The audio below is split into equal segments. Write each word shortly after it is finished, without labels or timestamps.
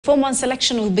Form 1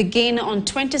 selection will begin on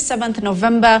 27th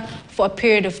November for a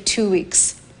period of 2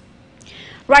 weeks.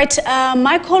 Right,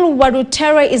 Michael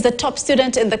Warutere is the top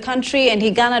student in the country and he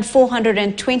garnered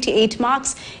 428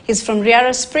 marks. He's from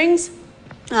Riara Springs.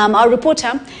 Our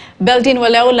reporter, Beldin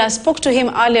Waleola, spoke to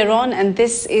him earlier on and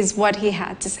this is what he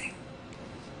had to say.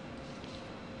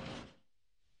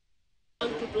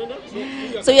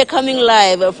 So we are coming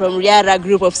live from Riara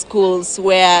group of schools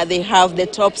where they have the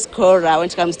top scorer when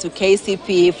it comes to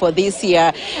KCPE for this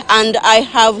year. And I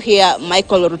have here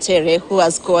Michael Warutere, who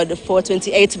has scored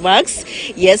 428 marks,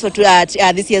 yes, for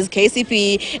this year's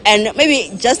KCPE. And maybe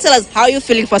just tell us how you're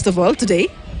feeling first of all today.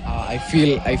 I'm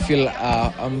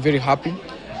very happy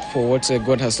for what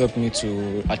God has helped me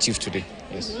to achieve today.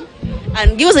 Yes.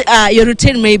 And give us your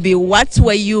routine maybe. What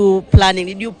were you planning?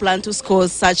 Did you plan to score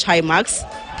such high marks?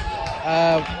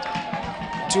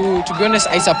 To be honest,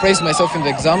 I surprised myself in the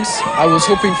exams. I was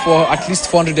hoping for at least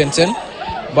 410,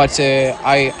 but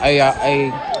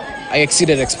I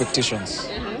exceeded expectations.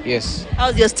 Yes.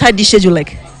 How's your study schedule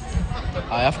like?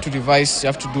 I have to revise, I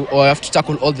have to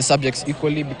tackle all the subjects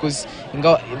equally because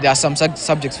there are some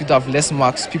subjects which have less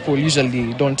marks. People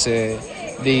usually don't,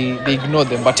 they ignore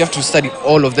them, but you have to study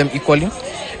all of them equally.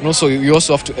 And also, you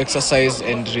also have to exercise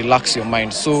and relax your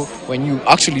mind. So when you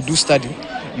actually do study,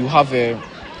 you have a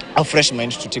fresh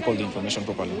mind to take all the information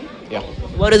properly. Yeah.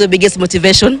 What is the biggest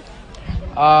motivation?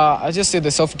 I just say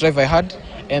the self-drive I had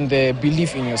and the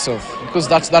belief in yourself, because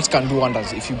that can do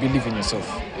wonders if you believe in yourself.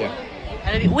 Yeah.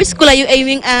 And which school are you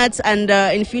aiming at, and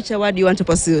in future what do you want to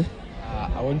pursue?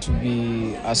 I want to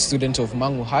be a student of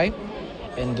Mangu High,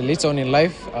 and later on in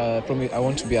life, I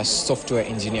want to be a software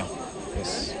engineer.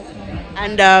 Yes.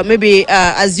 And maybe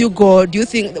as you go, do you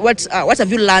think what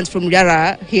have you learned from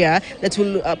Riara here that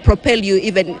will propel you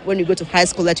even when you go to high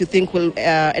school that you think will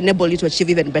enable you to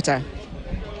achieve even better?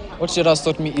 What Riara has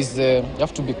taught me is you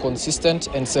have to be consistent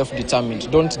and self-determined.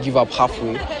 Don't give up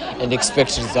halfway and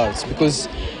expect results, because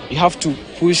you have to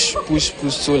push.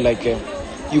 So like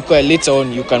you can later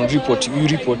on you can report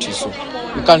you so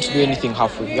you can't do anything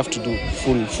halfway. You have to do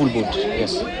full board.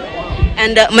 Yes.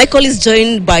 And Michael is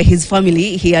joined by his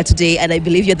family here today, and I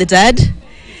believe you're the dad.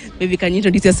 Maybe can you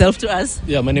introduce yourself to us?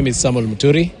 Yeah, my name is Samuel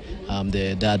Muturi. I'm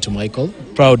the dad to Michael.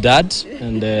 Proud dad,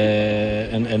 and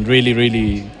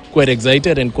really quite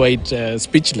excited and quite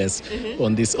speechless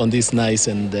on this nice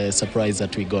and surprise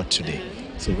that we got today.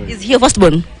 So is he your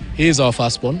firstborn? He is our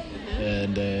firstborn,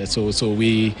 and so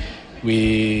we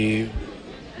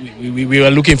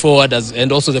were looking forward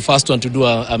and also the first one to do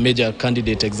a major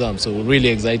candidate exam. So we're really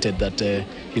excited that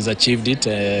he's achieved it.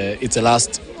 It's the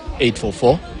last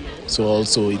 844. So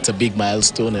also it's a big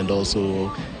milestone, and also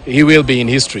he will be in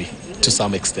history to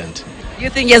some extent. You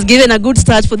think he has given a good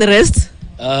start for the rest?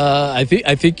 I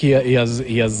think he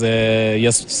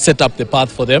has set up the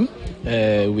path for them.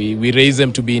 We raise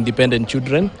them to be independent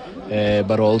children,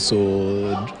 but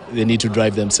also they need to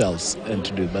drive themselves and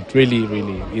to do. But really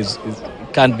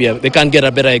they can't get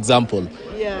a better example.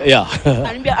 Yeah.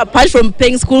 And apart from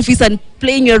paying school fees and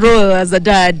playing your role as a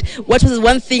dad, what was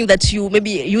one thing that you maybe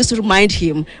used to remind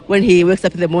him when he wakes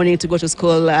up in the morning to go to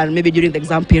school and maybe during the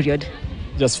exam period?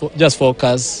 Just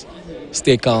focus,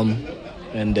 stay calm,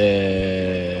 and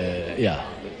yeah.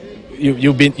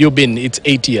 You've been. It's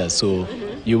 8 years, so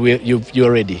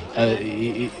you're ready.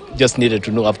 Just needed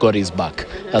to know I've got his back.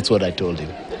 That's what I told him.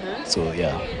 So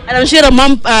yeah. And I'm sure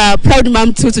a proud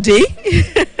mom too today.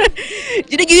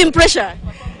 Did you give him pressure?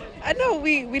 No,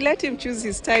 we let him choose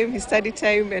his time, his study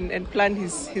time, and plan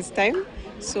his time.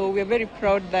 So we are very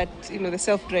proud that the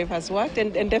self-drive has worked,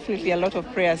 and definitely a lot of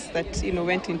prayers that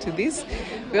went into this.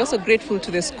 We're also grateful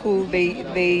to the school.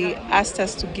 They asked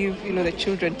us to give the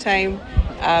children time.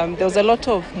 There was a lot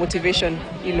of motivation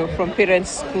from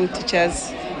parents, school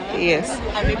teachers. Yes.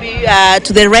 And maybe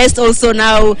to the rest also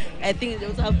now, I think they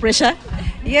also have pressure.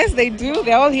 Yes, they do.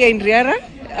 They're all here in Riara,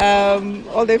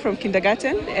 all the way from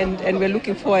kindergarten, and we're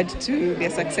looking forward to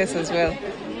their success as well.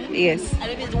 Yes.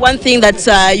 And maybe one thing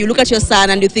that you look at your son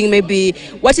and you think maybe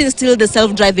what instilled the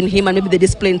self-drive in him and maybe the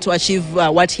discipline to achieve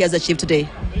what he has achieved today?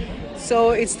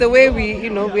 So it's the way we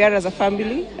are as a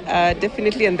family,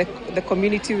 definitely, and the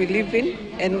community we live in,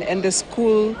 and the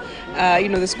school,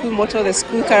 the school motto, the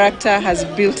school character has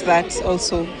built that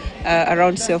also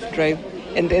around self-drive,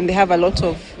 and they have a lot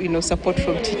of support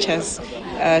from teachers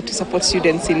to support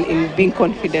students in being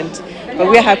confident. But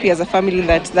we are happy as a family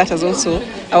that has also,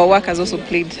 our work has also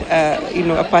played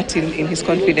a part in his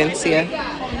confidence here.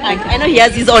 I know he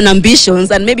has his own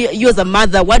ambitions, and maybe you as a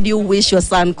mother, what do you wish your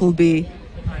son could be?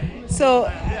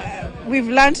 So we've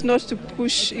learned not to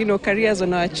push careers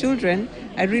on our children,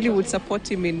 I really would support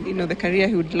him in the career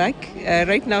he would like.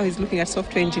 Right now he's looking at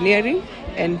software engineering,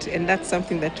 and that's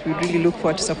something that we really look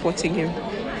forward to supporting him.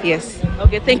 Yes.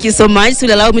 Okay, thank you so much. So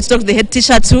allow me to talk to the head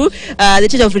teacher too. The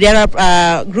teacher of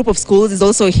Riara group of schools is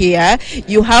also here.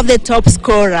 You have the top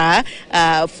scorer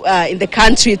in the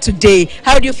country today.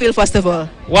 How do you feel, first of all?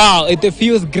 Wow, it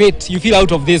feels great. You feel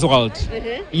out of this world.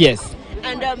 Yes.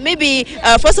 And maybe,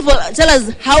 first of all, tell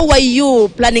us, how are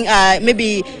you planning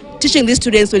maybe teaching these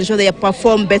students to ensure they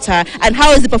perform better, and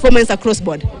how is the performance across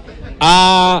board?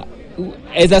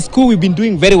 As a school, we've been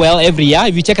doing very well every year.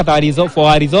 If you check at our results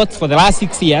for the last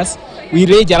 6 years, we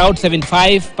range around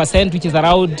 75%, which is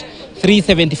around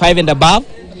 375 and above.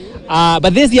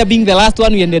 But this year being the last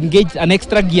one, we engaged an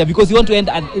extra gear because we want to end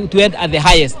at the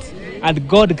highest. And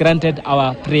God granted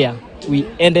our prayer. We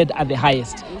ended at the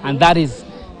highest. And that is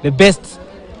the best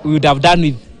we would have done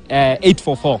with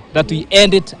 844, that we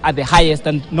ended at the highest,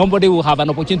 and nobody will have an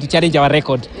opportunity to challenge our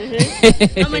record.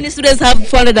 How many students have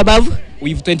 400 above?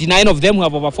 We have 29 of them who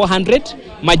have over 400.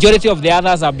 Majority of the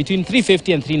others are between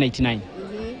 350 and 399.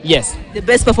 Yes. The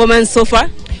best performance so far?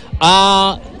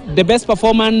 The best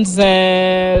performance,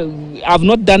 I've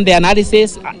not done the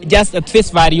analysis, just at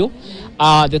face value.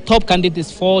 The top candidate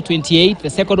is 428. The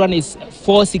second one is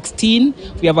 416.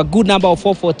 We have a good number of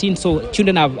 414. So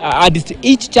children have,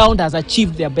 each child has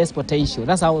achieved their best potential.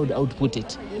 That's how I would put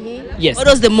it. Yes. What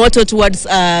was the motto towards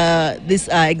these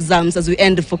exams as we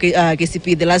end for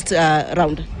KCPE, the last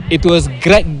round? It was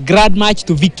grad march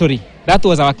to victory. That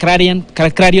was our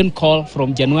clarion call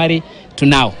from January to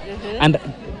now. And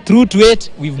through to it,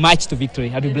 we've marched to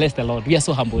victory. And we bless the Lord. We are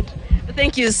so humbled.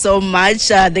 Thank you so much.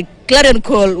 The clarion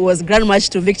call was grand march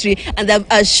to victory, and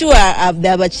I'm sure they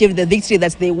have achieved the victory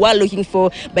that they were looking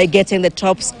for by getting the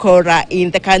top scorer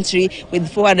in the country with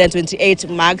 428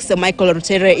 marks. Michael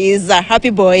Warutere is a happy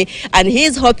boy, and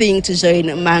he's hoping to join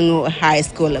Mangu High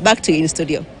School. Back to you in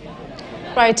studio.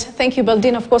 Right, thank you,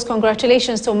 Baldine. Of course,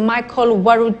 congratulations to Michael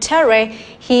Warutere.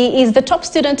 He is the top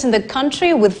student in the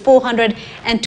country with 428